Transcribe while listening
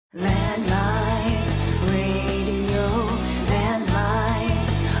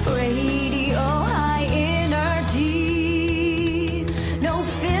high energy, no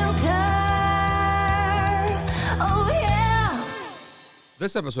filter. Oh yeah.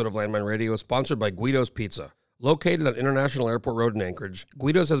 This episode of Landmine Radio is sponsored by Guido's Pizza. Located on International Airport Road in Anchorage,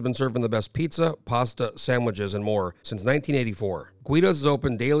 Guido's has been serving the best pizza, pasta, sandwiches, and more since 1984. Guido's is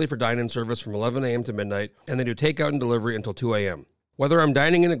open daily for dine-in service from 11 a.m. to midnight, and they do takeout and delivery until 2 a.m. Whether I'm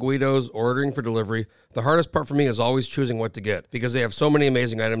dining in at Guido's or ordering for delivery, the hardest part for me is always choosing what to get because they have so many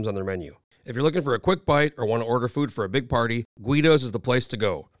amazing items on their menu. If you're looking for a quick bite or want to order food for a big party, Guido's is the place to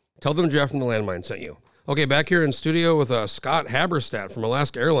go. Tell them Jeff from the Landmine sent you. Okay, back here in studio with Scott Habberstad from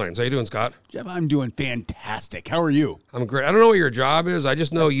Alaska Airlines. How you doing, Scott? Jeff, I'm doing fantastic. How are you? I'm great. I don't know what your job is. I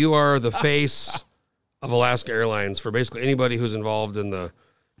just know you are the face of Alaska Airlines for basically anybody who's involved in the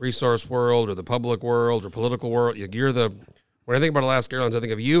resource world or the public world or political world. You're the... When I think about Alaska Airlines, I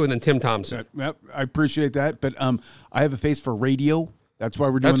think of you and then Tim Thompson. Yep, I appreciate that. But I have a face for radio. That's why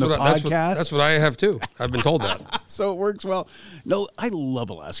we're doing the podcast. That's what I have, too. I've been told that. So it works well. No, I love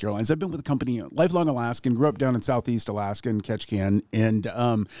Alaska Airlines. I've been with the company, lifelong Alaskan, grew up down in Southeast Alaska in Ketchikan, and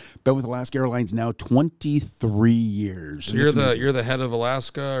been with Alaska Airlines now 23 years. So you're the head of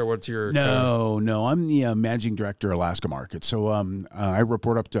Alaska, or what's your... No, I'm the managing director of Alaska Market. So I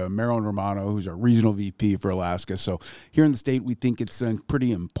report up to Marilyn Romano, who's our regional VP for Alaska. So here in the state, we think it's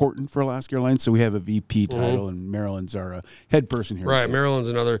pretty important for Alaska Airlines. So we have a VP title, and Marilyn's our head person here. Right. Maryland's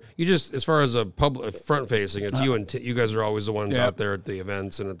another. You just, as far as a public front facing, it's you and you guys are always the ones out there at the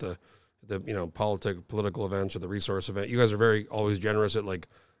events and at the political events or the resource event. You guys are very always generous at like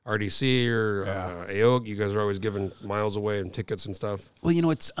RDC or AOG. You guys are always giving miles away and tickets and stuff. Well,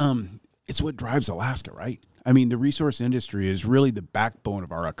 it's what drives Alaska, right? I mean, the resource industry is really the backbone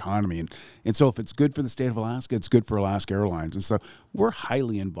of our economy. And so if it's good for the state of Alaska, it's good for Alaska Airlines. And so we're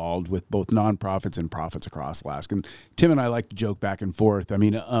highly involved with both nonprofits and profits across Alaska. And Tim and I like to joke back and forth. I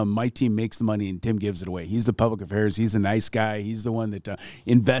mean, my team makes the money and Tim gives it away. He's the public affairs. He's the nice guy. He's the one that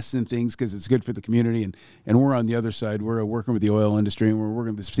invests in things because it's good for the community. And we're on the other side. We're working with the oil industry and we're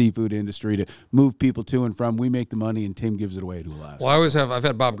working with the seafood industry to move people to and from. We make the money and Tim gives it away to Alaska. Well, I've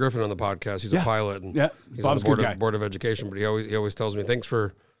had Bob Griffin on the podcast. He's a pilot. And he's Bob's on the board of education, but he always tells me thanks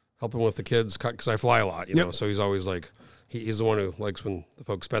for helping with the kids because I fly a lot, you know. So he's always like he's the one who likes when the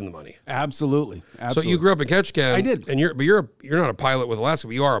folks spend the money. Absolutely. So you grew up in Ketchikan. I did, and you're not a pilot with Alaska,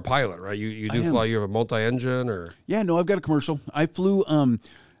 but you are a pilot, right? You do fly. You have a multi-engine, or no, I've got a commercial. I flew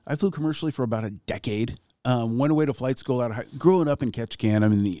commercially for about a decade. Went away to flight school growing up in Ketchikan.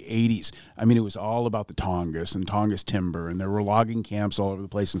 I'm in the 80s. I mean, it was all about the Tongass and Tongass timber, and there were logging camps all over the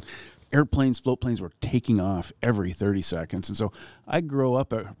place, and airplanes, float planes were taking off every 30 seconds. And so I grew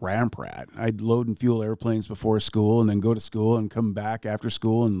up at Ramprat. I'd load and fuel airplanes before school and then go to school and come back after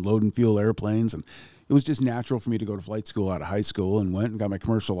school and load and fuel airplanes. And it was just natural for me to go to flight school out of high school and went and got my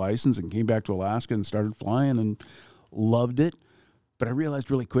commercial license and came back to Alaska and started flying and loved it. But I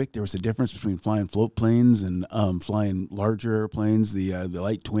realized really quick there was a difference between flying float planes and flying larger airplanes, the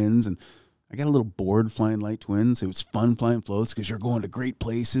light twins. And I got a little bored flying light twins. It was fun flying floats because you're going to great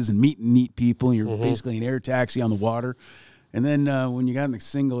places and meeting neat people. And you're basically an air taxi on the water. And then when you got in the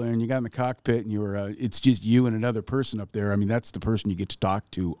single air and you got in the cockpit and you were, it's just you and another person up there. I mean, that's the person you get to talk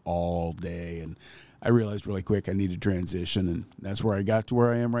to all day. And I realized really quick I needed to transition. And that's where I got to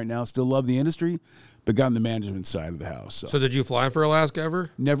where I am right now. Still love the industry, but got on the management side of the house. So did you fly for Alaska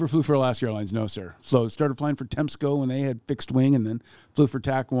ever? Never flew for Alaska Airlines, no, sir. Started flying for Temsco when they had fixed wing, and then flew for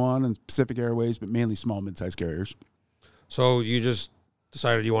TAC 1 and Pacific Airways, but mainly small, mid-sized carriers. So you just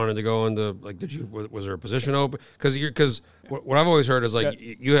decided you wanted to go into, was there a position open? Because what I've always heard is,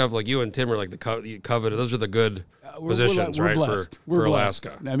 you and Tim are like the coveted. Those are the good positions, we're right, blessed. for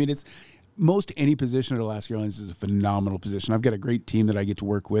Alaska. I mean, it's... Most any position at Alaska Airlines is a phenomenal position. I've got a great team that I get to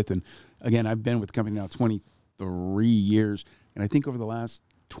work with. And, again, I've been with the company now 23 years. And I think over the last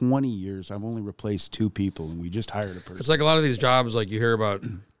 20 years, I've only replaced 2 people, and we just hired a person. It's like a lot of these jobs like you hear about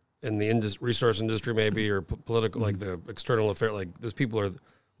in the resource industry maybe or political, like the external affair, like those people are,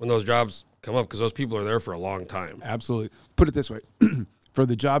 when those jobs come up, because those people are there for a long time. Absolutely. Put it this way. For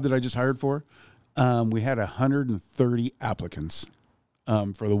the job that I just hired for, we had 130 applicants.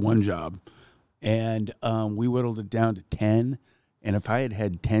 For the one job, and we whittled it down to 10. And if I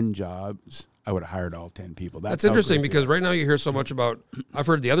had 10 jobs, I would have hired all 10 people. That's interesting because right now you hear so much about. I've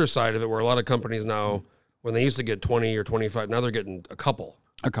heard the other side of it, where a lot of companies now, when they used to get 20 or 25, now they're getting a couple.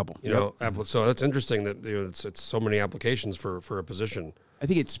 A couple, you know. So that's interesting that it's so many applications for a position. I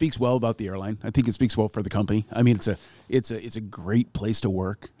think it speaks well about the airline. I think it speaks well for the company. I mean, it's a great place to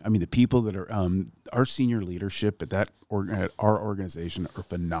work. I mean, the people that are our senior leadership at our organization are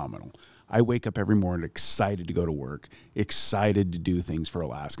phenomenal. I wake up every morning excited to go to work, excited to do things for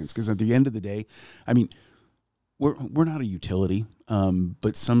Alaskans. Because at the end of the day, I mean, we're not a utility,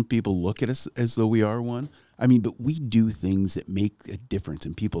 but some people look at us as though we are one. I mean, but we do things that make a difference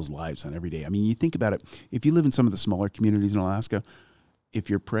in people's lives on every day. I mean, you think about it. If you live in some of the smaller communities in Alaska, if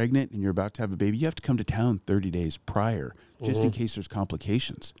you're pregnant and you're about to have a baby, you have to come to town 30 days prior just in case there's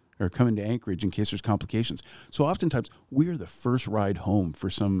complications, or come into Anchorage in case there's complications. So oftentimes we're the first ride home for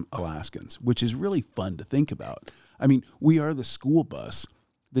some Alaskans, which is really fun to think about. I mean, we are the school bus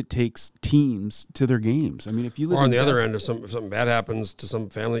that takes teams to their games. I mean, if you live or on the other end, if something bad happens to some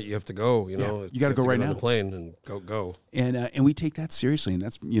family, you have to go. You know, you got to go right now. On the plane and go. And we take that seriously, and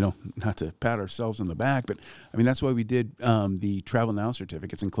that's, you know, not to pat ourselves on the back, but I mean that's why we did the Travel Now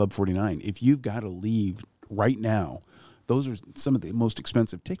certificates in Club 49. If you've got to leave right now, those are some of the most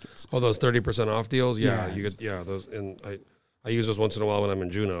expensive tickets. Oh, those 30% off deals, Yeah. you get those, and I use those once in a while when I'm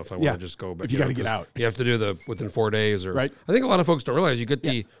in Juneau if I want to just go. But if you got to get out. You have to do the within 4 days, or right. I think a lot of folks don't realize you get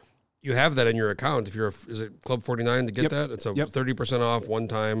you have that in your account. If you're is it Club 49 to get that? It's a 30% off one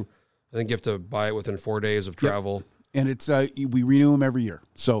time. I think you have to buy it within 4 days of travel. And it's we renew them every year.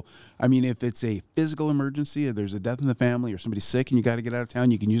 So I mean, if it's a physical emergency, or there's a death in the family, or somebody's sick and you got to get out of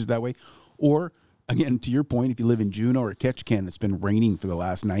town, you can use it that way. Or again, to your point, if you live in Juneau or Ketchikan, it's been raining for the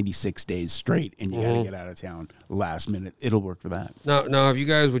last 96 days straight, and you got to get out of town last minute. It'll work for that. Now, have you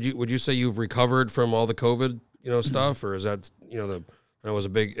guys? Would you say you've recovered from all the COVID stuff, or is that I know it was a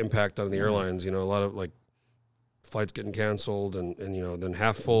big impact on the airlines? You know, a lot of like flights getting canceled, and then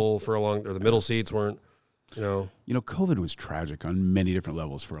half full for a long, or the middle seats weren't. COVID was tragic on many different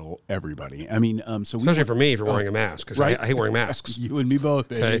levels for everybody. I mean, especially for me for wearing a mask, because I hate wearing masks. You and me both,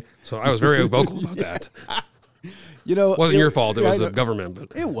 baby. Okay, so I was very vocal about that. It wasn't your fault. It was the government,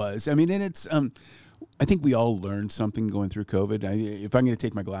 but it was. I mean, and it's. I think we all learned something going through COVID. If I'm going to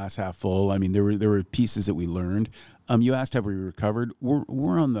take my glass half full, I mean, there were pieces that we learned. You asked have we recovered?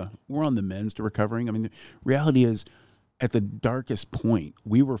 We're on the mends to recovering. I mean, the reality is, at the darkest point,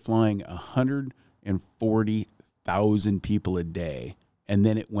 we were flying 140,000 people a day, and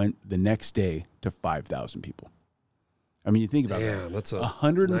then it went the next day to 5,000 people. I mean, you think about that. Yeah, that's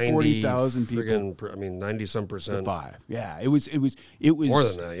 140,000 people. I mean, 90-some percent. 5. Yeah, it was more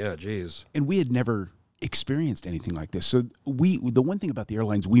than that. Yeah, geez. And we had never experienced anything like this. So the one thing about the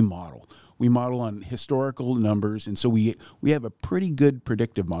airlines, we model on historical numbers, and so we have a pretty good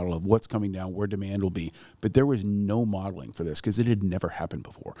predictive model of what's coming down, where demand will be. But there was no modeling for this because it had never happened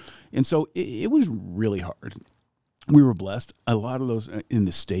before, and so it was really hard. We were blessed. A lot of those in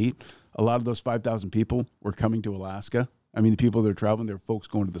the state, a lot of those 5,000 people were coming to Alaska. I mean, the people that are traveling, there are folks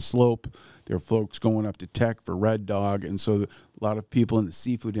going to the Slope, there are folks going up to Tech for Red Dog, and so a lot of people in the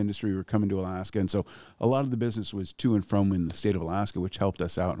seafood industry were coming to Alaska, and so a lot of the business was to and from in the state of Alaska, which helped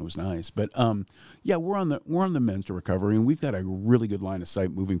us out and it was nice. But we're on the mends to recovery, and we've got a really good line of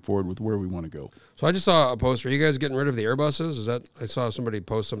sight moving forward with where we want to go. So I just saw a post. Are you guys getting rid of the Airbuses? Is that I saw somebody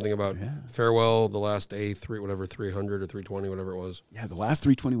post something about farewell the last A300 or 320, whatever it was. Yeah, the last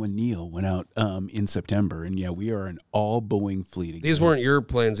 321neo went out in September, and we are an all Boeing fleet again. These weren't your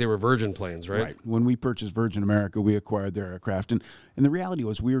planes; they were Virgin planes, right? Right. When we purchased Virgin America, we acquired their aircraft, and the reality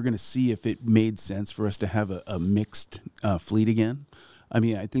was we were going to see if it made sense for us to have a mixed fleet again. I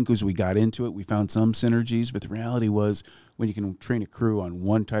mean, I think as we got into it, we found some synergies, but the reality was when you can train a crew on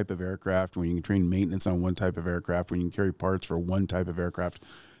one type of aircraft, when you can train maintenance on one type of aircraft, when you can carry parts for one type of aircraft,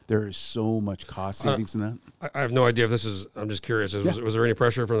 there is so much cost savings in that. I have no idea if this is. I'm just curious. Was there any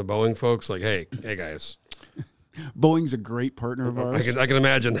pressure from the Boeing folks? Like, hey guys. Boeing's a great partner of ours. I can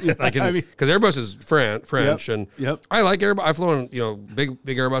imagine that. Because Airbus is French, and I like Airbus. I've flown big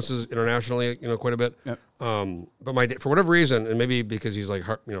Airbuses internationally, quite a bit. Yep. But for whatever reason, and maybe because he's like,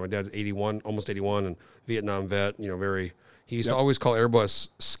 my dad's 81, almost 81, and Vietnam vet, he used to always call Airbus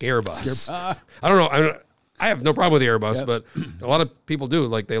Scarebus. I don't know. I have no problem with the Airbus, but a lot of people do.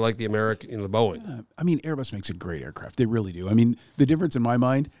 Like they like the American, the Boeing. I mean, Airbus makes a great aircraft. They really do. I mean, the difference in my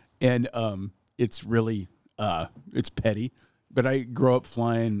mind, and it's really. It's petty, but I grew up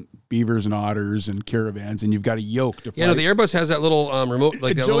flying beavers and otters and caravans, and you've got a yoke to fly. The Airbus has that little remote,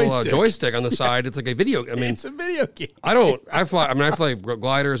 like that little joystick on the side. It's like a video. I mean, it's a video game. I fly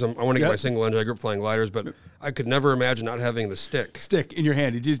gliders. I want to get my single engine. I grew up flying gliders, but I could never imagine not having the stick in your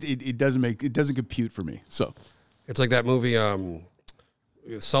hand. It doesn't compute for me. So it's like that movie,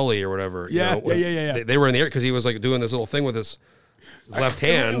 Sully or whatever. Yeah. They were in the air because he was like doing this little thing with his left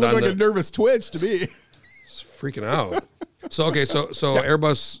hand. It looked like a nervous twitch to me. Freaking out. So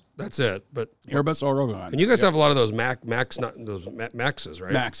Airbus, that's it. But Airbus are all gone. and you guys have a lot of those Maxes,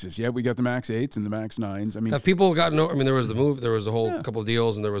 right? Maxes, yeah, we got the Max 8s and the Max 9s. I mean, Have people gotten? I mean, there was a whole couple of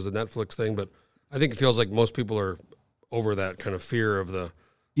deals, and there was the Netflix thing, but I think it feels like most people are over that kind of fear of the.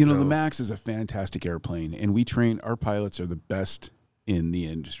 the Max is a fantastic airplane, and we train our pilots are the best in the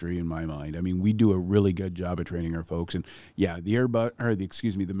industry, in my mind. I mean, we do a really good job of training our folks, and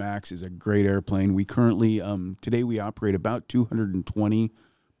the Max is a great airplane. We currently today we operate about 220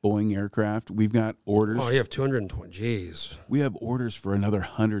 Boeing aircraft. We've got orders. Oh, you have 220. Jeez. We have orders for another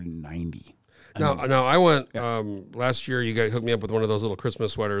 190. Now I went last year. You guys hooked me up with one of those little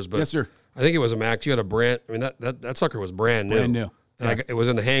Christmas sweaters, but Yes, sir. I think it was a Max. You had a brand. I mean, that sucker was brand new. Brand new. And it was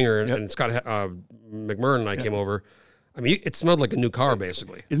in the hangar, and Scott McMurrin and I came over. I mean, it smelled like a new car,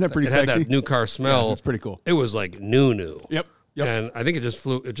 basically. Isn't that pretty It sexy? had that new car smell. Yeah, it's pretty cool. It was like new. Yep. And I think it just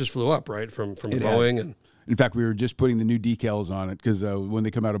flew up, right, from Boeing. And In fact, we were just putting the new decals on it because when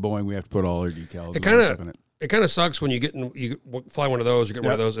they come out of Boeing, we have to put all our decals. It kind of sucks when you fly one of those, you get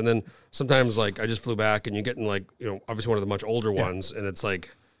one of those, and then sometimes like I just flew back and you get in like obviously one of the much older ones, and it's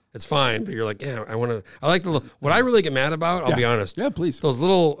like it's fine, but you're like I like what I really get mad about. I'll be honest. Yeah, please. Those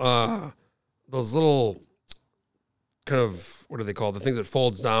little kind of what are they called? The things that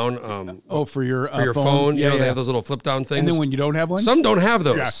folds down. For your phone. Yeah, they have those little flip down things. And then when you don't have one, some don't have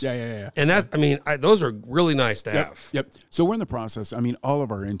those. Yeah. And that those are really nice to have. Yep. So we're in the process. I mean, all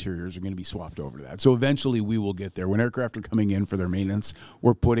of our interiors are going to be swapped over to that. So eventually we will get there. When aircraft are coming in for their maintenance,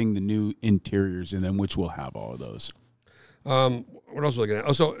 we're putting the new interiors in them, which will have all of those. What else was I going to?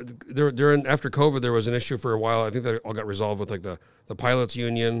 Oh, so after COVID, there was an issue for a while. I think that all got resolved with like the pilots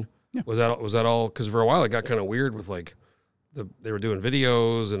union. Yeah. Was that all? Because for a while it got kind of weird with like they were doing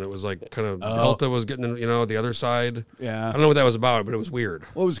videos, and it was like kind of Delta was getting the other side. Yeah, I don't know what that was about, but it was weird.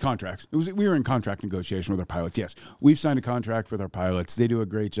 Well, it was contracts. We were in contract negotiation with our pilots. Yes, we've signed a contract with our pilots. They do a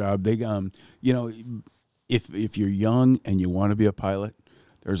great job. They if you're young and you want to be a pilot,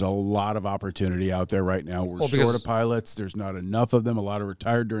 there's a lot of opportunity out there right now. We're short of pilots. There's not enough of them. A lot of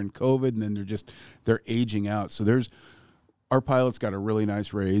retired during COVID, and then they're aging out. So our pilots got a really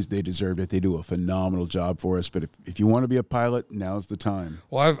nice raise. They deserved it. They do a phenomenal job for us. But if you want to be a pilot, now's the time.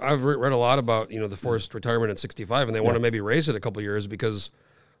 Well, I've read a lot about the forced retirement at 65, and they want to maybe raise it a couple of years because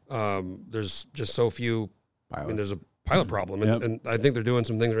there's just so few pilots. I mean, there's a pilot problem, and I think they're doing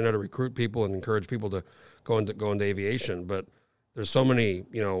some things right now to recruit people and encourage people to go into aviation. But there's so many,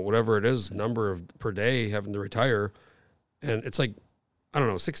 whatever it is, number of per day having to retire, and it's like I don't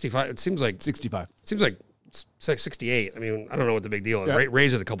know, 65. It seems like 65. It seems like 68. I mean, I don't know what the big deal is. Yeah.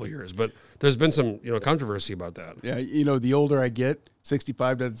 Raise it a couple of years, but there's been some, controversy about that. Yeah, the older I get,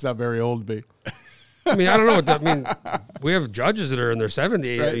 65 doesn't sound very old to me. I mean, I don't know what that mean. We have judges that are in their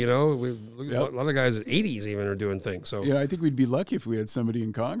 70s. Right. A lot of guys at 80s even are doing things. So I think we'd be lucky if we had somebody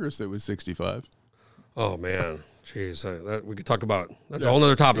in Congress that was 65. Oh man, jeez, we could talk about. That's a whole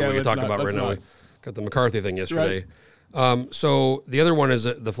other topic we could talk about right now. We got the McCarthy thing yesterday. Right. So the other one is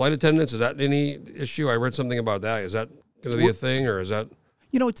the flight attendants. Is that any issue? I read something about that. Is that going to be a thing, or is that?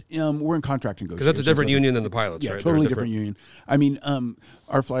 It's we're in contract negotiations. Because that's a different union than the pilots, right? Totally different union. I mean,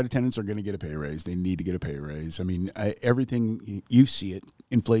 our flight attendants are going to get a pay raise. They need to get a pay raise. I mean, everything you see it.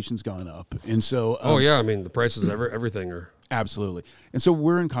 Inflation's gone up, and so. I mean, the prices, everything are. Absolutely. And so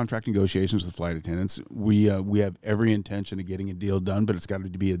we're in contract negotiations with flight attendants. We have every intention of getting a deal done, but it's got to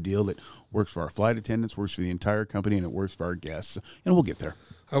be a deal that works for our flight attendants, works for the entire company, and it works for our guests. And we'll get there.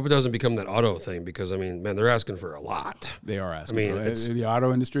 I hope it doesn't become that auto thing because, I mean, man, they're asking for a lot. They are asking for the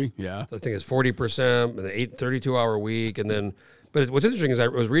auto industry, yeah. The thing is 40%, and the 32-hour week, and then – but what's interesting is I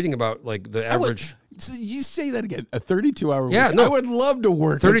was reading about, like, the average – you say that again, a 32-hour week. Yeah, no. I would love to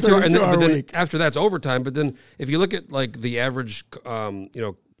work 32 a 32-hour week. After that's overtime. But then if you look at, like, the average,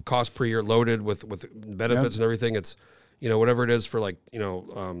 cost per year loaded with benefits and everything, it's, whatever it is for, like,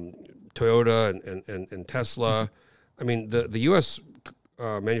 Toyota and Tesla. I mean, the U.S.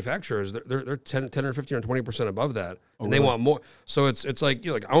 Manufacturers, they're 10 or 15 or 20% above that, and they want more. So it's like,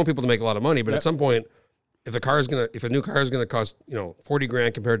 I want people to make a lot of money, but at some point, if a new car is gonna cost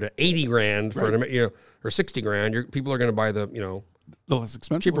 $40,000 compared to $80,000 for or $60,000, people are gonna buy the less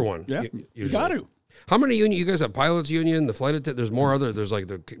expensive, cheaper one. Yeah, you got to. How many union? You guys have pilots union, the flight attendant. There's more other. There's like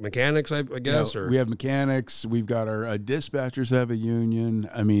the mechanics, I guess. Or we have mechanics. We've got our dispatchers have a union.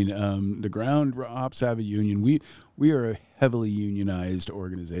 I mean, the ground ops have a union. We are a heavily unionized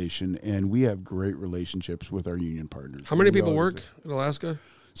organization, and we have great relationships with our union partners. How many people work in Alaska?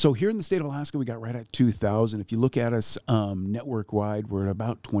 So here in the state of Alaska, we got right at 2,000. If you look at us network wide, we're at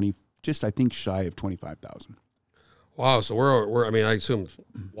about 20, just I think shy of 25,000. Wow, so we're I mean, I assume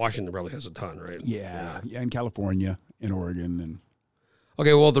Washington probably has a ton, right? Yeah, in California. in Oregon. And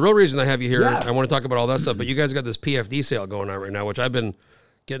Okay, well, the real reason I have you here, Yeah. I want to talk about all that stuff, but you guys got this PFD sale going on right now, which I've been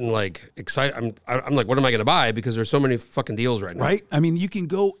getting like excited. I'm like, what am I going to buy? Because there's so many fucking deals right now. right? I mean, you can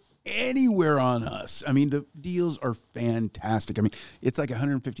go anywhere on us. I mean, the deals are fantastic. I mean, it's like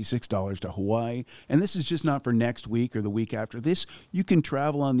 $156 to Hawaii, and this is just not for next week or the week after. This, you can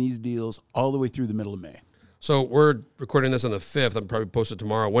travel on these deals all the way through the middle of May. So we're recording this on the 5th. I'm probably posted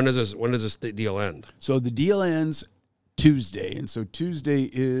tomorrow. When does this deal end? So the deal ends Tuesday, and so Tuesday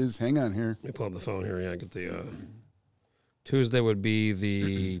is, hang on here, Let me pull up the phone here. Yeah, I get the Tuesday would be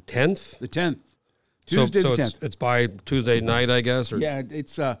the 10th. the 10th. Tuesday so the 10th. it's by Tuesday night, I guess. Or, Yeah,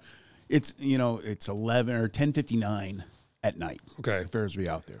 it's 11 or 10:59 at night. Okay. The fares will be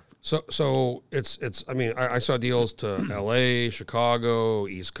out there. So it's. I mean, I saw deals to L.A., Chicago,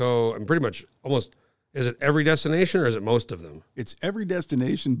 East Coast, and pretty much almost. Is it every destination or is it most of them? It's every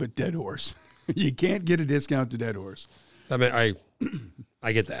destination but Dead Horse. You can't get a discount to Dead Horse. I mean,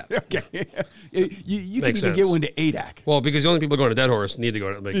 I get that. Okay, you can Makes even get sense. one to ADAC. Well, because the only people going to Dead Horse need to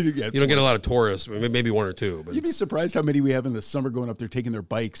go to. Like, Need to you get don't get a lot of tourists. Maybe one or two. But You'd be it's- surprised how many we have in the summer going up there taking their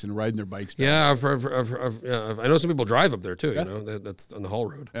bikes and riding their bikes back. yeah, I know some people drive up there too. You know, that's on the Hall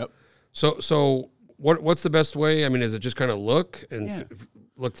Road. Yep. So what's the best way? I mean, is it just kind of look and Yeah.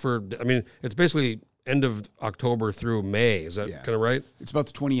 look for? I mean, it's basically end of October through May. Is that Yeah. kind of right? It's about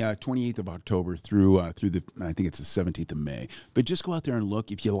the 28th of October through the, I think it's the 17th of May. But just go out there and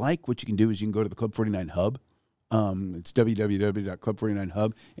look. If you like, what you can do is you can go to the Club 49 Hub. It's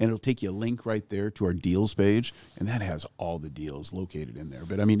www.club49hub, and it'll take you a link right there to our deals page, and that has all the deals located in there.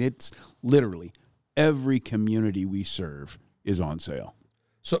 But I mean, it's literally every community we serve is on sale.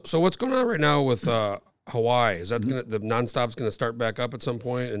 So what's going on right now with Hawaii? Is that the nonstop's going to start back up at some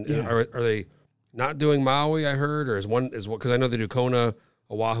point? And Yeah. are they not doing Maui? I heard, or is because I know they do Kona,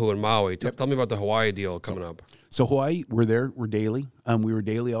 Oahu, and Maui. Tell me about the Hawaii deal coming up So Hawaii, we're there. We're daily. We were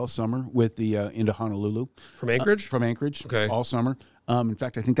daily all summer with the into Honolulu. from Anchorage. From Anchorage, Okay. all summer. In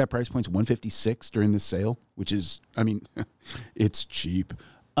fact, I think that price point's $156 during this sale, which is, I mean, it's cheap.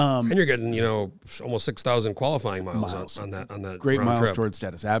 And you're getting almost 6,000 qualifying miles. On that Great round miles trip. toward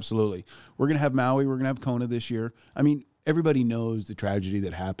status. Absolutely. We're going to have Maui. We're going to have Kona this year. I mean, everybody knows the tragedy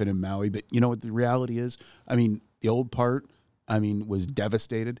that happened in Maui, but you know what the reality is? I mean, the old part, was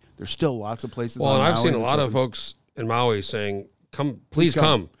devastated. There's still lots of places. Well, on and I've Maui seen a that's lot of open. folks in Maui saying, please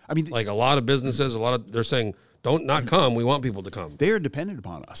come. I mean, like a lot of businesses, they're saying, don't not come. We want people to come. They are dependent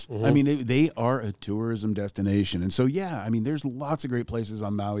upon us. Mm-hmm. I mean, they are a tourism destination. And so, yeah, I mean, there's lots of great places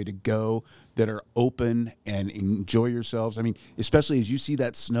on Maui to go that are open and enjoy yourselves. I mean, especially as you see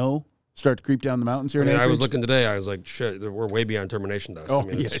that snow start to creep down the mountains here I mean, in I was Anchorage. looking today. I was like, shit, we're way beyond termination dust. Oh, I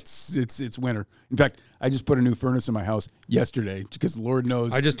mean, yeah, it's winter. In fact, I just put a new furnace in my house yesterday because Lord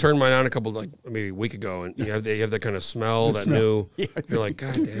knows. I just turned mine on maybe a week ago, and you have that kind of smell, that new. Yeah. You're like,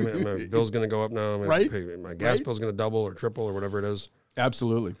 God damn it, my bill's going to go up now. Right. My gas Right. bill's going to double or triple or whatever it is.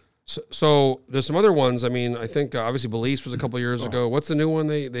 Absolutely. So there's some other ones. I mean, I think obviously Belize was a couple years ago. What's the new one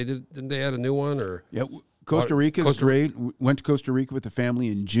they did? Didn't they add a new one or? Yeah, Costa Rica is great. Went to Costa Rica with the family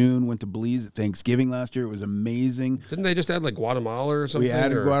in June. Went to Belize at Thanksgiving last year. It was amazing. Didn't they just add like Guatemala or something? We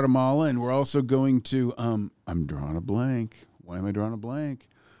added or? Guatemala, and we're also going to. I'm drawing a blank. Why am I drawing a blank?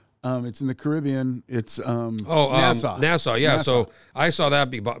 It's in the Caribbean. It's Nassau. Nassau, yeah. Nassau. So I saw that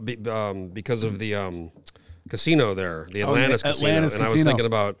because of the casino there, the Atlantis Casino, Atlantis and I was Casino. thinking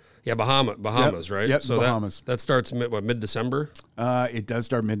about Bahamas, right? Yep, so Bahamas. that starts mid-December. It does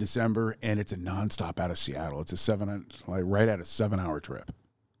start mid-December, and it's a nonstop out of Seattle. It's right at a 7-hour trip.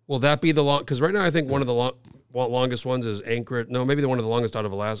 Will that be the long? Because right now I think one of the longest ones is Anchorage. No, maybe one of the longest out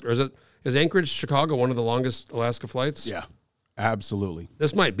of Alaska. Or is Anchorage Chicago one of the longest Alaska flights? Yeah, absolutely.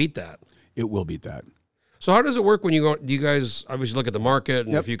 This might beat that. It will beat that. So how does it work when you go? Do you guys obviously look at the market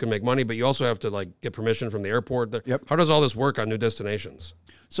and if you can make money, but you also have to get permission from the airport? Yep. How does all this work on new destinations?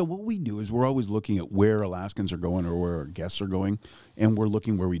 So what we do is we're always looking at where Alaskans are going or where our guests are going, and we're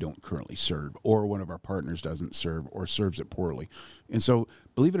looking where we don't currently serve or one of our partners doesn't serve or serves it poorly. And so,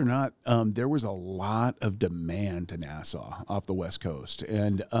 believe it or not, there was a lot of demand to Nassau off the West Coast.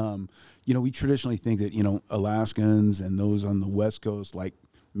 And, we traditionally think that, Alaskans and those on the West Coast like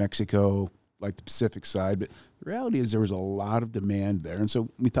Mexico, like the Pacific side, but the reality is there was a lot of demand there. And so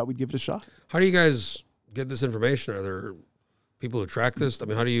we thought we'd give it a shot. How do you guys get this information? Are there people who track this? I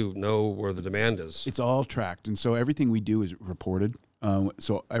mean, how do you know where the demand is? It's all tracked, and so everything we do is reported.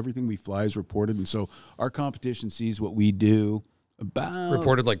 So everything we fly is reported, and so our competition sees what we do.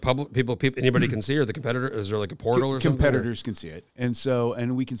 Reported like public people anybody can see, or the competitor? Is there like a portal or something? Competitors can see it,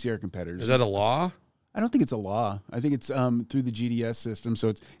 and we can see our competitors. Is that a law? I don't think it's a law. I think it's through the GDS system.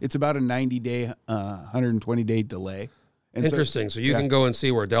 So it's about a 90-day, 120-day delay. And Interesting. So you can go and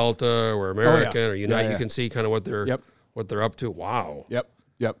see where Delta or American or United, you can see kind of what they're up to. Wow. Yep.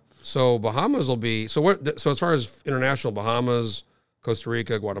 So Bahamas will be so as far as international, Bahamas, Costa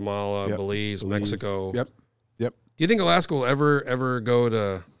Rica, Guatemala, Belize, Mexico. Yep. Do you think Alaska will ever go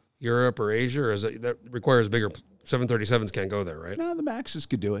to Europe or Asia, or that requires bigger 737s can't go there, right? No, the Maxes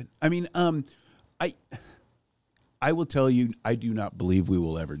could do it. I mean, I will tell you, I do not believe we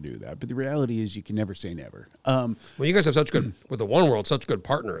will ever do that. But the reality is, you can never say never. Well, you guys have such good with the One World, such good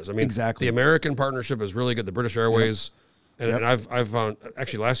partners. I mean, exactly. The American partnership is really good. The British Airways, and I've found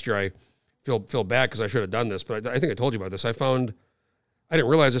actually last year I feel bad because I should have done this, but I think I told you about this. I didn't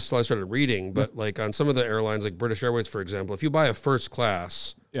realize this until I started reading, but like on some of the airlines, like British Airways, for example, if you buy a first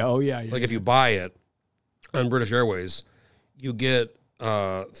class, if you buy it on British Airways, you get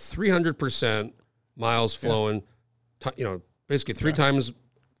 300% miles flown. Basically 3 times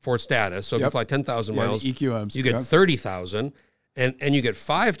for status. So if you fly 10,000 miles, EQMs, you get 30,000, and you get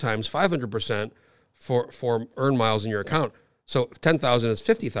 5 times 500% for earned miles in your account. So 10,000 is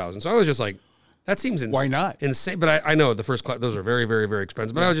 50,000. So I was just like, that seems insane. Why not? Insane. But I know the first class, those are very, very, very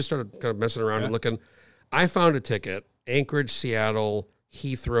expensive. But I just started kind of messing around and looking. I found a ticket, Anchorage, Seattle,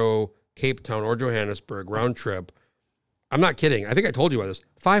 Heathrow, Cape Town, or Johannesburg, round trip. I'm not kidding. I think I told you about this.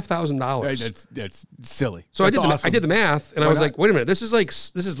 $5,000. That's silly. So I did the math, and I was like, wait a minute. This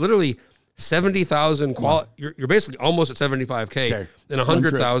is literally 70,000. You're basically almost at 75K and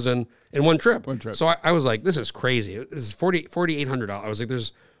 100,000 in one trip. So I was like, this is crazy. This is $4,800. I was like,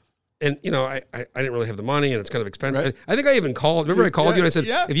 and I didn't really have the money, and it's kind of expensive. Right. I think I even called. Remember, I called you and I said,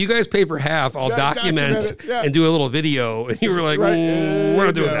 if you guys pay for half, I'll document and do a little video. And you were like, we're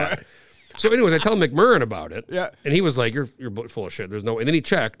not doing that. So anyways, I tell McMurrin about it. Yeah. And he was like, you're full of shit. There's no way. And then he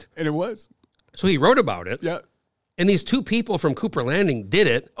checked. And it was. So he wrote about it. Yeah. And these 2 people from Cooper Landing did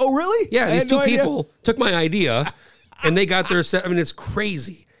it. Oh, really? Yeah. These 2 people took my idea and they got their set. I mean, it's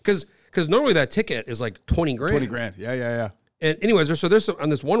crazy. Because normally that ticket is like 20 grand. 20 grand. Yeah. And anyways, there's some, on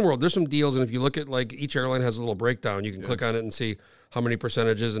this One World, there's some deals. And if you look at like each airline has a little breakdown, you can click on it and see how many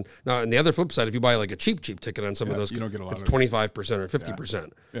percentages. And now, on the other flip side, if you buy like a cheap ticket on some of those, you don't get a lot of 25% or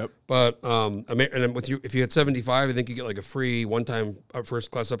 50%. Yeah. Yep. But and then if you had 75, I think you get like a free one-time first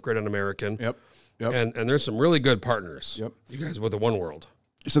class upgrade on American. Yep. And there's some really good partners. Yep. You guys with the One World.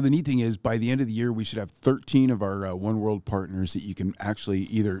 So the neat thing is, by the end of the year, we should have 13 of our One World partners that you can actually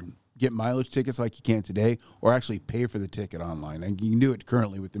either get mileage tickets like you can today, or actually pay for the ticket online. And you can do it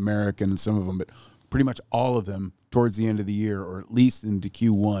currently with American and some of them, but pretty much all of them towards the end of the year, or at least into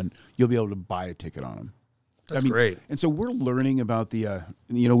Q1, you'll be able to buy a ticket on them. That's great. And so we're learning about the,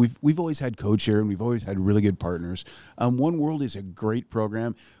 we've always had code share and we've always had really good partners. One World is a great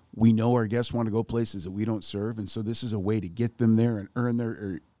program. We know our guests want to go places that we don't serve, and so this is a way to get them there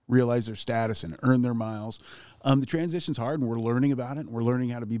and realize their status and earn their miles. The transition's hard, and we're learning about it, and we're learning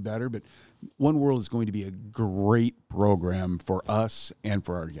how to be better, but One World is going to be a great program for us and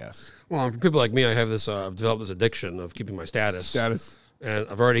for our guests. Well, for people like me, I have this, I've developed this addiction of keeping my status. And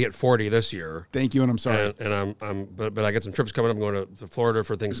I've already hit 40 this year. Thank you, and I'm sorry. But I got some trips coming up. I'm going to Florida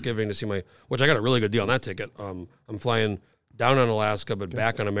for Thanksgiving to see which I got a really good deal on that ticket. I'm flying down on Alaska, but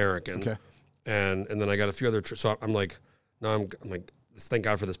back on American. Okay. And then I got a few other trips. So I'm like, thank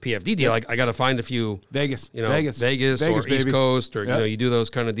God for this PFD deal. I got to find a few Vegas, Vegas or baby. East Coast, or you do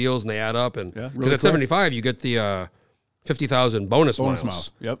those kind of deals and they add up. And because at 75 you get the 50,000 bonus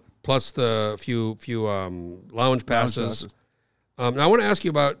miles. Yep. Plus the few lounge passes. Now I want to ask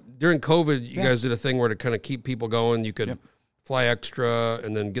you about during COVID. You guys did a thing where to kind of keep people going. You could fly extra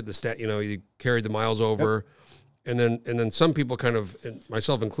and then get the you carried the miles over, and then some people kind of, and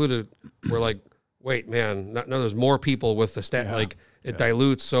myself included, were like, wait, man, now there's more people with the it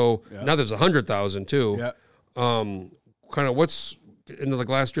dilutes. So now there's 100,000 too. Yeah. Kind of what's into the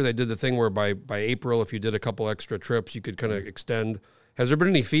last year they did the thing where by April, if you did a couple extra trips, you could kind of extend. Has there been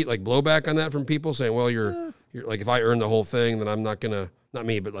any blowback on that from people saying, well, you're like, if I earn the whole thing, then I'm not gonna, not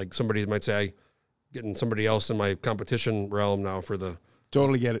me, but like somebody might say, getting somebody else in my competition realm now for the.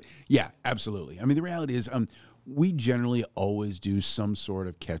 Totally get it. Yeah, absolutely. I mean, the reality is, we generally always do some sort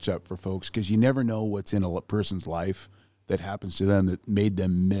of catch up for folks because you never know what's in a person's life that happens to them that made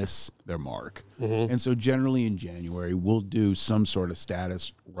them miss their mark. Mm-hmm. And so generally in January, we'll do some sort of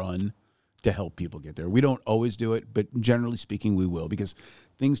status run to help people get there. We don't always do it, but generally speaking, we will, because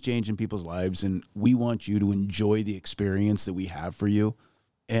things change in people's lives, and we want you to enjoy the experience that we have for you.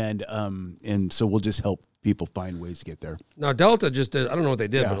 And so we'll just help people find ways to get there. Now, Delta just did, I don't know what they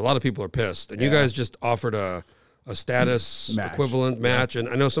did, but a lot of people are pissed. And you guys just offered a a status Match. equivalent match, and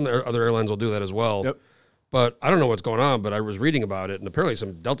I know some other airlines will do that as well. Yep. But I don't know what's going on. But I was reading about it, and apparently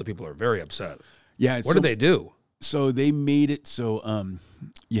some Delta people are very upset. Yeah. What did they do? So they made it so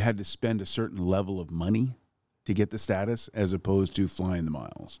you had to spend a certain level of money to get the status, as opposed to flying the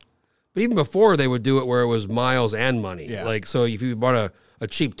miles. But even before, they would do it where it was miles and money. Yeah. Like, so if you bought a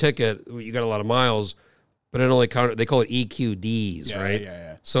cheap ticket, you got a lot of miles, but it only counted. They call it EQDs, right?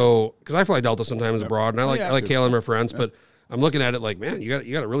 Yeah. So, because I fly Delta sometimes abroad, and I like KLM reference, but I'm looking at it like, man, you got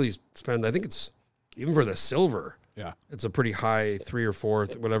to really spend. I think it's even for the silver. Yeah, it's a pretty high 3 or 4,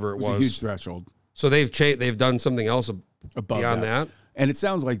 whatever it was. A huge threshold. So they've done something else above beyond that. And it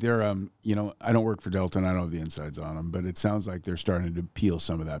sounds like they're, I don't work for Delta and I don't have the insides on them, but it sounds like they're starting to peel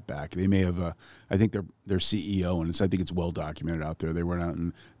some of that back. They may have, I think their CEO, and I think it's well documented out there, they went out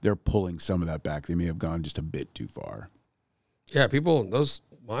and they're pulling some of that back. They may have gone just a bit too far. Yeah, people, those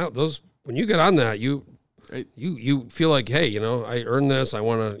when you get on that, you feel like, hey, I earned this. I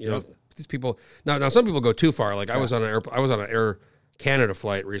want to, these people. Now some people go too far. Like I was on an Air Canada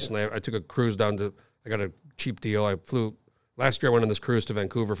flight recently. I took a cruise down to. I got a cheap deal. I flew last year. I went on this cruise to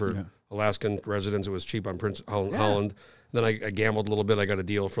Vancouver for Alaskan residents. It was cheap on Prince Holland. And then I gambled a little bit. I got a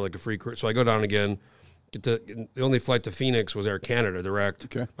deal for like a free cruise. So I go down again. The only flight to Phoenix was Air Canada direct.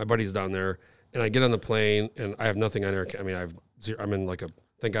 Okay. My buddy's down there, and I get on the plane, and I have nothing on Air. I mean, I'm in like a.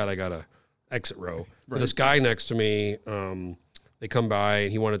 Thank God I got a exit row. Right. But this guy next to me, they come by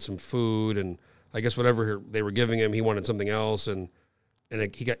and he wanted some food, and I guess whatever they were giving him, he wanted something else, and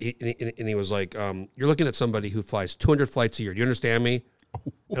he was like, "You're looking at somebody who flies 200 flights a year. Do you understand me?"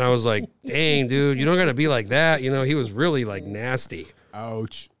 And I was like, "Dang, dude, you don't got to be like that." He was really like nasty.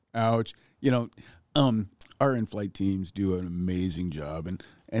 Ouch. Our in-flight teams do an amazing job,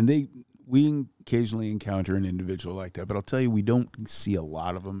 and we occasionally encounter an individual like that, but I'll tell you, we don't see a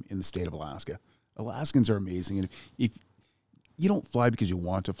lot of them in the state of Alaska. Alaskans are amazing, and if you don't fly because you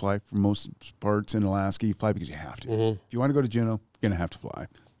want to fly for most parts in Alaska, you fly because you have to. Mm-hmm. If you want to go to Juneau, you're going to have to fly.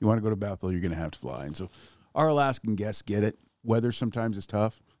 You want to go to Bethel, you're going to have to fly. And so our Alaskan guests get it. Weather sometimes is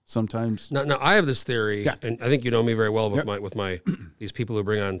tough. Sometimes. Now I have this theory, and I think you know me very well with my these people who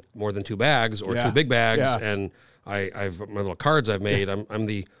bring on more than 2 bags or 2 big bags, and I've my little cards I've made. I'm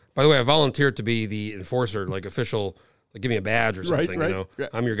the. By the way, I volunteered to be the enforcer, like official. Like, give me a badge or something. Right.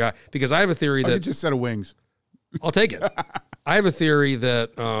 I'm your guy because I have a theory that just a set of wings. I'll take it. I have a theory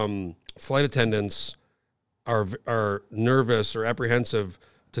that flight attendants are nervous or apprehensive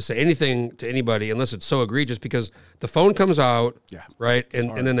to say anything to anybody unless it's so egregious, because the phone comes out, right,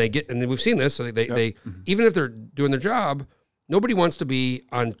 and then they get, and we've seen this. So they even if they're doing their job, nobody wants to be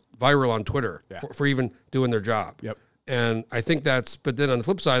viral on Twitter for even doing their job. Yep. And I think that's. But then on the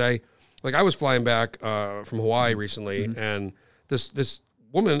flip side, I was flying back from Hawaii recently, and this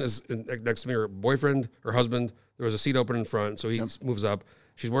woman is next to me, her boyfriend, her husband. There was a seat open in front, so he moves up.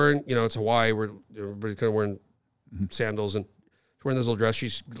 She's wearing, it's Hawaii, where everybody's kind of wearing sandals, and she's wearing this little dress.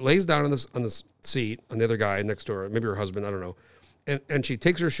 She lays down on this seat on the other guy next to her, maybe her husband, I don't know. And she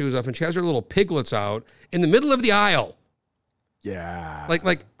takes her shoes off, and she has her little piglets out in the middle of the aisle. Yeah.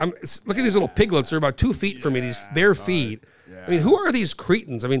 Like I'm look at these little piglets. They're about 2 feet from me. These bare feet. Yeah. I mean, who are these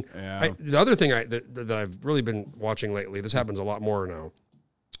cretins? I mean, the other thing that I've really been watching lately. This happens a lot more now.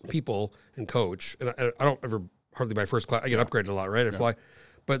 People and coach, and I don't ever hardly buy first class. I get upgraded a lot, right? I fly,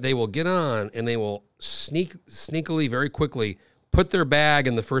 but they will get on and they will sneakily, very quickly put their bag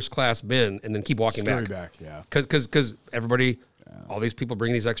in the first class bin and then keep walking back. Because everybody, all these people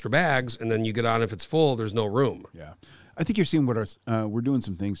bring these extra bags, and then you get on. If it's full, there's no room. Yeah. I think you're seeing we're doing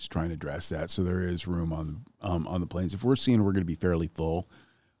some things to try and address that, so there is room on the planes. If we're seeing we're going to be fairly full,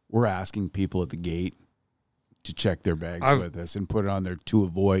 we're asking people at the gate to check their bags with us and put it on there to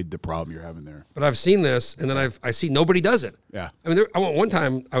avoid the problem you're having there. But I've seen this, and then I see nobody does it. Yeah. I mean, one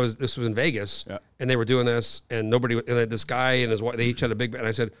time this was in Vegas, and they were doing this, and nobody, and this guy and his wife, they each had a big bag, and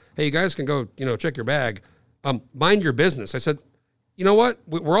I said, hey, you guys can go, check your bag. Mind your business. I said, you know what?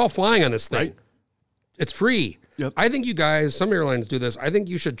 We're all flying on this thing. Right. It's free. Yep. I think you guys, some airlines do this. I think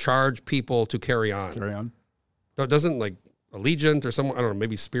you should charge people to carry on. So it doesn't like Allegiant or someone, I don't know,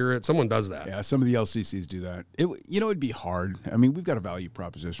 maybe Spirit. Someone does that. Yeah, some of the LCCs do that. It'd be hard. I mean, we've got a value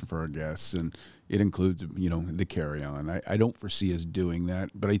proposition for our guests, and it includes, the carry-on. I don't foresee us doing that,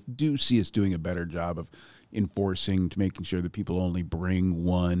 but I do see us doing a better job of enforcing to making sure that people only bring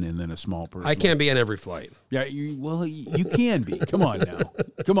one and then a small person. I can't be on every flight. Yeah, you can be. Come on now.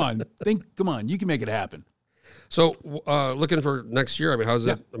 Come on. You can make it happen. So looking for next year, I mean, how's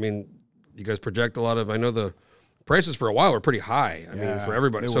it? I mean, you guys project a lot of, I know the prices for a while were pretty high. I mean, for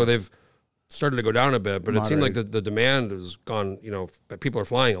everybody. So they've started to go down a bit, but it seemed like the demand has gone, people are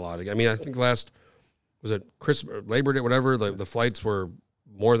flying a lot. I mean, I think last was it Christmas, Labor Day, whatever, the flights were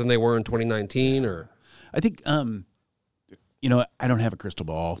more than they were in 2019, or? I think, I don't have a crystal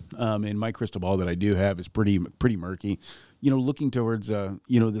ball, and my crystal ball that I do have is pretty murky. Looking towards,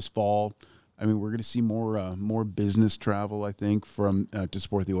 this fall, I mean, we're going to see more business travel, I think, from to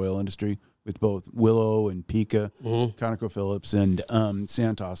support the oil industry with both Willow and Pika, ConocoPhillips, and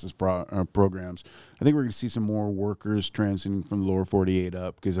Santos's programs. I think we're going to see some more workers transiting from the lower 48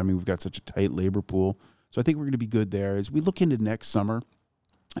 up because, I mean, we've got such a tight labor pool. So I think we're going to be good there. As we look into next summer,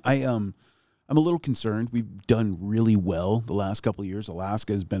 I'm a little concerned. We've done really well the last couple of years.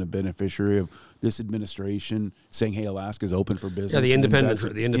 Alaska has been a beneficiary of this administration saying, "Hey, Alaska's open for business." Yeah, the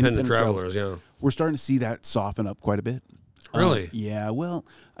independent travelers. Yeah, we're starting to see that soften up quite a bit. Really? Yeah. Well,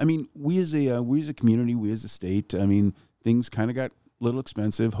 I mean, we as a community, we as a state, I mean, things kind of got a little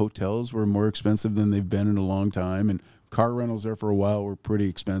expensive. Hotels were more expensive than they've been in a long time, and car rentals there for a while were pretty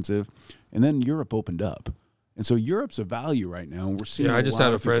expensive. And then Europe opened up. And so Europe's a value right now. And we're seeing. Yeah, I just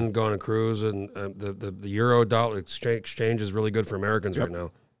had a friend go on a cruise, and the euro dollar exchange is really good for Americans right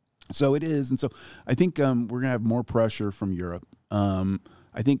now. So it is, and so I think we're going to have more pressure from Europe.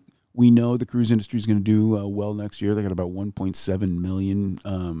 I think we know the cruise industry is going to do well next year. They got about 1.7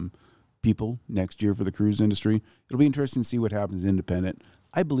 million people next year for the cruise industry. It'll be interesting to see what happens independent.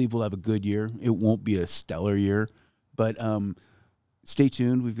 I believe we'll have a good year. It won't be a stellar year, but. Stay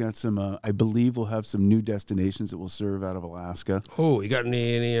tuned. We've got some. I believe we'll have some new destinations that will serve out of Alaska. Oh, you got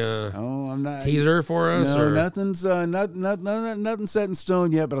any I'm not teaser for us? No, or? nothing's nothing set in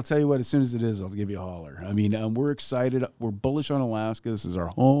stone yet. But I'll tell you what. As soon as it is, I'll give you a holler. I mean, we're excited. We're bullish on Alaska. This is our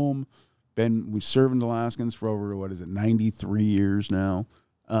home. We've served Alaskans for over 93 years now.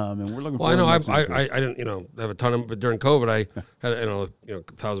 And we're looking. Well, I know I didn't have a ton of, but during COVID I had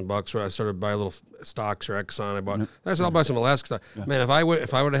 $1,000 where I started to buy little stocks or Exxon. I said I'll buy some Alaska stock. Yeah. Man, if I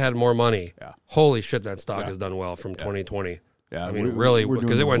would have had more money, holy shit, that stock has done well from 2020. Yeah, I mean, really,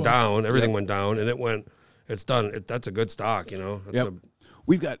 because it went down, everything went down, and it's done. That's a good stock,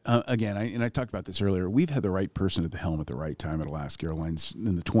 We've got, again, I talked about this earlier, we've had the right person at the helm at the right time at Alaska Airlines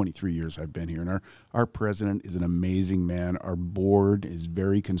in the 23 years I've been here. And our president is an amazing man. Our board is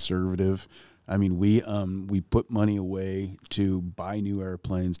very conservative. I mean, we put money away to buy new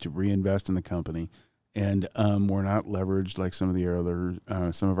airplanes, to reinvest in the company. And we're not leveraged like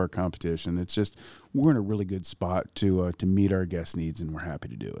some of our competition. It's just we're in a really good spot to meet our guest needs, and we're happy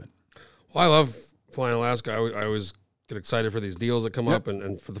to do it. Well, I love flying Alaska. I always get excited for these deals that come up,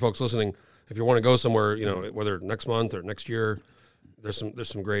 and for the folks listening, if you want to go somewhere, whether next month or next year, there's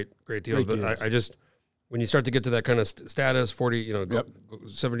some great deals. But I just, when you start to get to that kind of status, 40,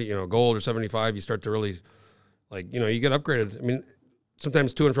 70, gold or 75, you start to really, you get upgraded. I mean,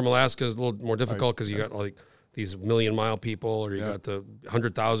 sometimes to and from Alaska is a little more difficult because you got like these 1 million mile people, or you got the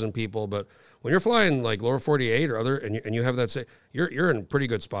 100,000 people. But when you're flying like lower 48 or other, and you have that, you're in a pretty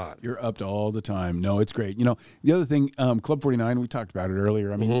good spot. You're up to all the time. No, it's great. The other thing, Club 49, we talked about it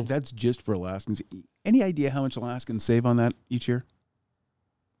earlier. I mean, that's just for Alaskans. Any idea how much Alaskans save on that each year?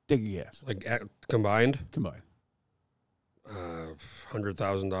 Take a guess. Like combined? Combined.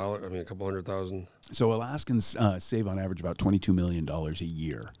 $100,000. I mean, a couple $100,000. So Alaskans save on average about $22 million a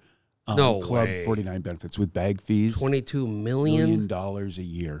year. No Club way. 49 benefits with bag fees. $22 million a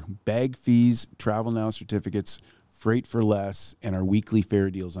year. Bag fees, Travel Now certificates, freight for less, and our weekly fare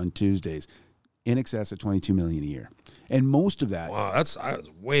deals on Tuesdays. In excess of $22 million a year. And most of that. Wow, that's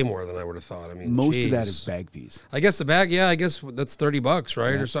way more than I would have thought. I mean, most of that is bag fees. I guess the bag, I guess that's $30,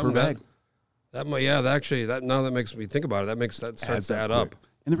 right? Or something. Per bag. Now that makes me think about it. That starts to add up.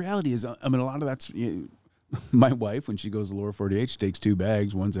 And the reality is, I mean, a lot of that's, my wife, when she goes to lower 48, she takes 2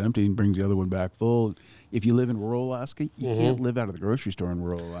 bags. One's empty and brings the other one back full. If you live in rural Alaska, you can't live out of the grocery store in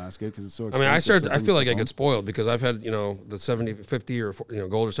rural Alaska because it's so expensive. I feel like I get spoiled because I've had, the 70, 50 or,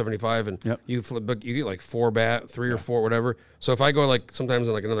 gold or 75, and you get like 3 or 4, whatever. So if I go like sometimes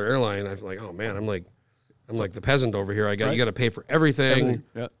on like another airline, I'm like, oh man, I'm like the peasant over here. You got to pay for everything.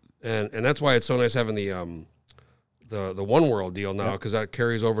 And that's why it's so nice having the One World deal now, because that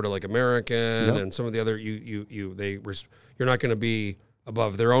carries over to like American and some of the other you're not going to be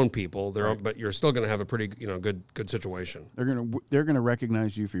above their own people, but you're still going to have a pretty good situation. They're gonna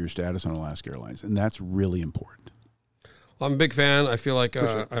recognize you for your status on Alaska Airlines, and that's really important. Well, I'm a big fan. I feel like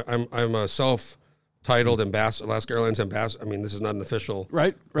I'm a self-titled ambassador, Alaska Airlines ambassador. I mean, this is not an official,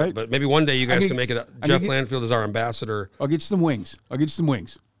 right. But maybe one day you guys can make it. Jeff Landfield is our ambassador. I'll get you some wings.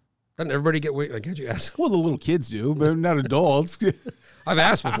 Doesn't everybody get wings? Can't you ask? Well, the little kids do, but not adults. I've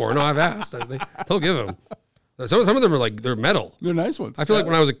asked before. No, I've asked. They'll give them. Some of them are they're metal. They're nice ones. I feel like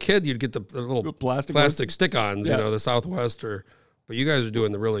when I was a kid, you'd get the little plastic stick-ons, the Southwest but you guys are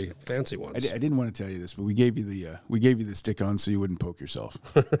doing the really fancy I ones. didn't want to tell you this, but we gave you the stick on so you wouldn't poke yourself.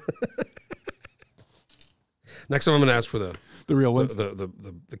 Next time I'm going to ask for the real ones. The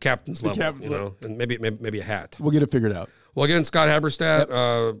captain's level, captain's know, and maybe a hat. We'll get it figured out. Well, again, Scott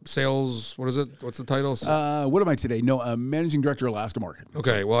Habberstad, sales. What is it? What's the title? What am I today? No, Managing Director, Alaska Market.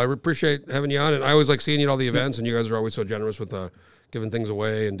 Okay. Well, I appreciate having you on, and I always like seeing you at all the events, and you guys are always so generous with giving things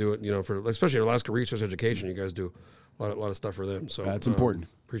away and do it. For especially Alaska Research Education, you guys do a lot of stuff for them. So that's important.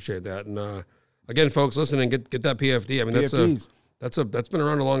 Appreciate that. And again, folks, listen and get that PFD. I mean, PFDs. that's been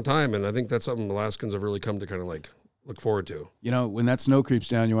around a long time, and I think that's something Alaskans have really come to kind of like look forward to. When that snow creeps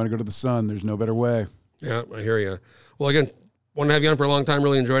down, you want to go to the sun. There's no better way. Yeah, I hear you. Well, again, want to have you on for a long time.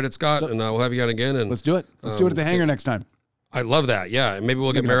 Really enjoyed it, Scott, and we'll have you on again. And let's do it. Let's do it at the hangar next time. I love that. Yeah, and maybe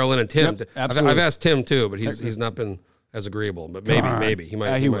we'll get Marilyn and Tim. Yep, absolutely. I've asked Tim too, but he's not been as agreeable. But maybe he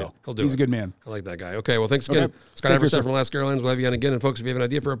might. He will. He'll do it. He's a good man. I like that guy. Okay, well, thanks again, Scott Habberstad from Alaska Airlines. We'll have you on again. And folks, if you have an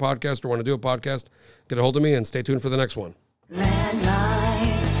idea for a podcast or want to do a podcast, get a hold of me and stay tuned for the next one. Landline.